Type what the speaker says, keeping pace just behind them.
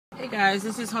Hey guys,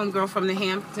 this is Homegirl from the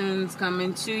Hamptons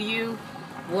coming to you.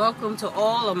 Welcome to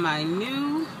all of my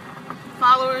new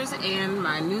followers and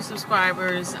my new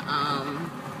subscribers.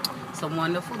 It's a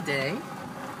wonderful day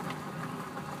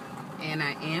and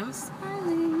I am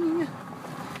smiling.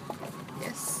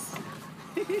 Yes.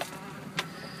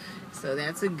 So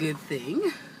that's a good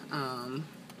thing.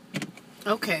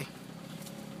 Okay.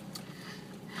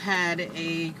 Had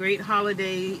a great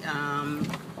holiday.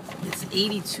 It's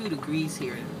 82 degrees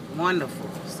here. Wonderful.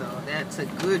 So that's a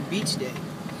good beach day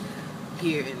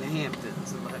here in the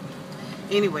Hamptons. But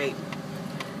anyway,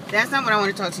 that's not what I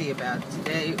want to talk to you about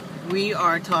today. We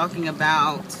are talking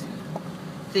about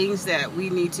things that we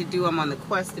need to do. I'm on the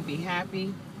quest to be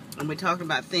happy, and we're talking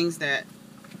about things that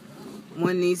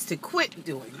one needs to quit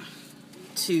doing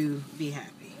to be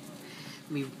happy.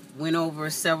 We went over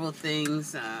several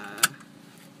things.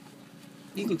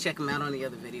 You can check them out on the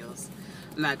other videos.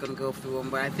 I'm not going to go through them,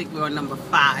 but I think we're on number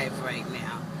 5 right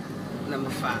now. Number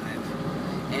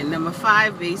 5. And number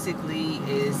 5 basically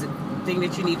is the thing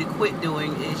that you need to quit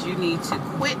doing is you need to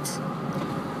quit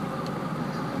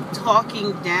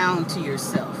talking down to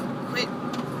yourself. Quit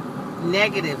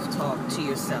negative talk to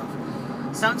yourself.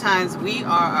 Sometimes we are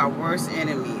our worst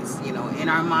enemies. You know, in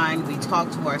our mind we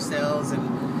talk to ourselves,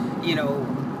 and you know,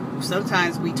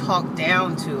 sometimes we talk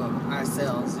down to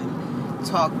ourselves and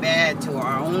talk bad to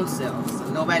our own selves. So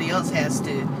nobody else has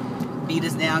to beat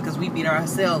us down because we beat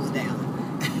ourselves down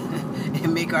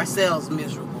and make ourselves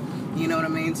miserable. You know what I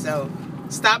mean? So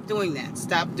stop doing that.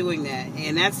 Stop doing that.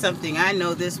 And that's something I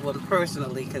know this one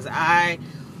personally, because I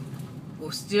will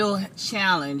still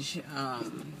challenge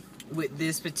with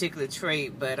this particular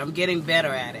trait, but I'm getting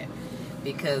better at it.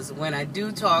 Because when I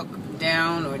do talk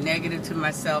down or negative to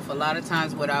myself, a lot of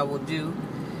times what I will do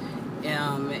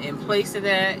in place of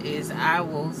that is I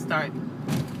will start,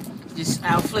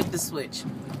 I'll flip the switch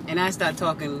and I start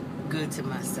talking good to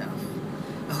myself.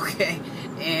 Okay?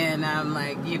 And I'm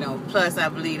like, you know, plus I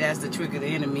believe that's the trick of the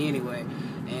enemy anyway.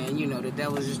 And you know, the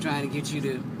devil's just trying to get you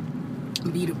to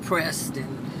be depressed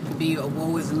and be a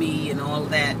woe is me and all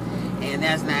that. And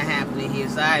that's not happening here.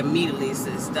 So I immediately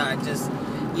start just,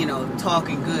 you know,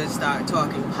 talking good, start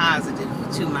talking positive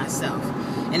to myself.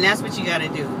 And that's what you got to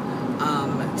do.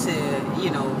 To,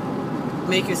 you know,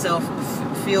 make yourself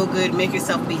feel good, make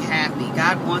yourself be happy.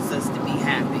 God wants us to be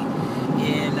happy,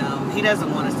 and He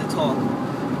doesn't want us to talk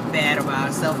bad about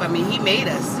ourselves. I mean, He made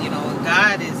us, you know, and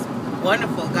God is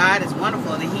wonderful. God is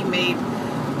wonderful, and He made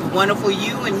wonderful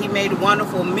you, and He made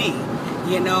wonderful me,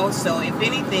 you know. So if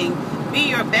anything, be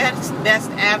your best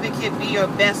advocate, be your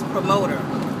best promoter.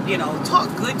 You know,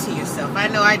 talk good to yourself. I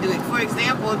know I do it. For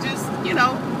example, just, you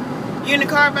know, you're in the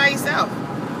car by yourself.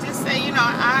 Just say, you know,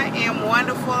 I am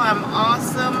wonderful, I'm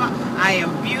awesome, I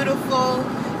am beautiful,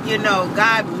 you know,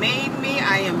 God made me,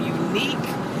 I am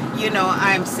unique, you know,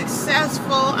 I'm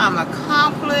successful, I'm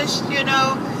accomplished, you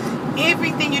know,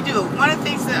 everything you do. One of the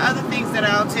things, the other things that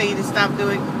I'll tell you to stop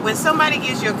doing, when somebody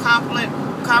gives you a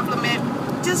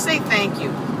compliment, just say thank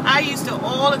you. I used to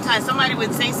all the time, somebody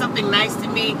would say something nice to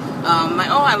me, like,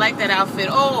 oh, I like that outfit,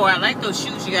 oh, I like those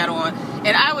shoes you got on.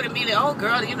 And I would immediately, oh,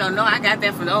 girl, you know, no, I got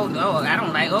that from, oh, no, I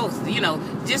don't like, oh, you know,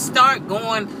 just start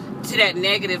going to that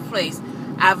negative place.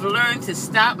 I've learned to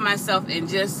stop myself and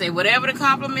just say whatever the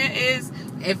compliment is,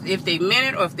 if they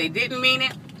meant it or if they didn't mean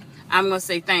it, I'm going to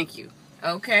say thank you,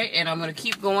 okay? And I'm going to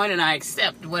keep going, and I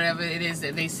accept whatever it is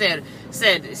that they said,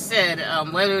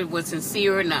 whether it was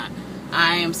sincere or not.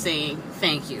 I am saying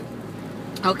thank you.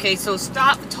 Okay, so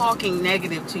stop talking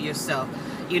negative to yourself.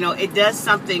 You know, it does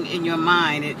something in your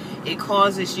mind. It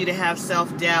causes you to have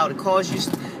self-doubt. It causes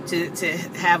you to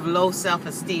have low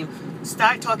self-esteem.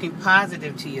 Start talking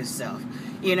positive to yourself.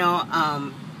 You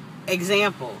know,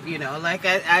 example, you know, like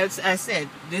I said,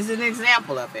 this is an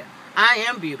example of it. I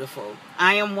am beautiful.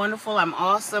 I am wonderful. I'm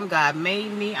awesome. God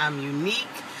made me. I'm unique.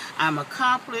 I'm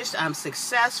accomplished. I'm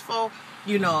successful.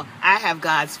 You know, I have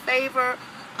God's favor.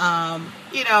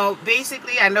 You know,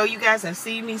 basically, I know you guys have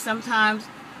seen me sometimes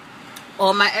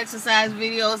on my exercise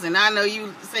videos, and I know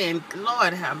you saying,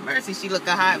 Lord have mercy, she look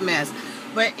a hot mess.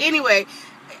 But anyway,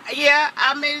 yeah,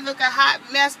 I may look a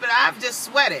hot mess, but I've just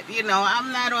sweated. You know,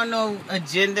 I'm not on no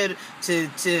agenda to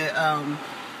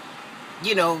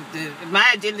you know, my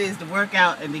agenda is to work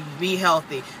out and to be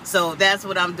healthy. So that's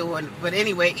what I'm doing. But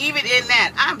anyway, even in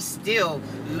that, I'm still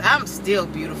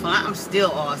beautiful. I'm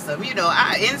still awesome. You know,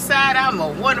 inside I'm a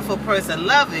wonderful person,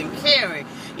 loving, caring,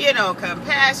 you know,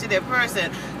 compassionate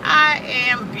person. I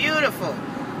am beautiful.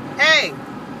 Hey,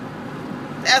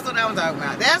 that's what I'm talking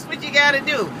about. That's what you got to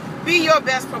do. Be your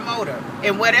best promoter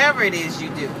in whatever it is you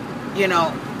do. You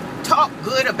know, talk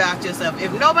good about yourself.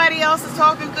 If nobody else is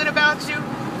talking good about you,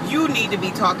 You need to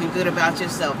be talking good about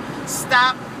yourself.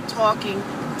 Stop talking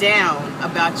down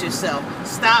about yourself.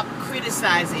 Stop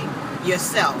criticizing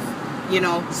yourself.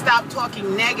 Stop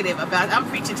talking negative about. I'm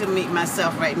preaching to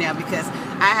myself right now, because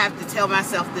I have to tell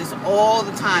myself this all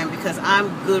the time, because I'm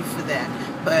good for that.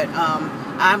 But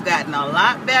I've gotten a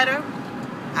lot better.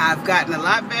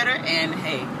 And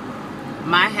hey,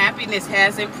 my happiness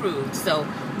has improved. So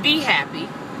be happy.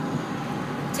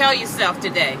 Tell yourself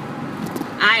today,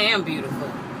 I am beautiful.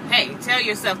 Hey, tell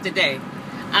yourself today,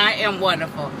 I am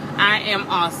wonderful. I am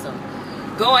awesome.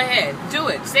 Go ahead, do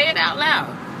it. Say it out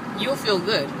loud. You'll feel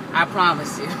good. I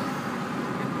promise you.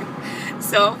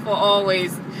 So, for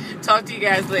always, talk to you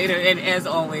guys later. And as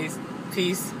always,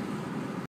 peace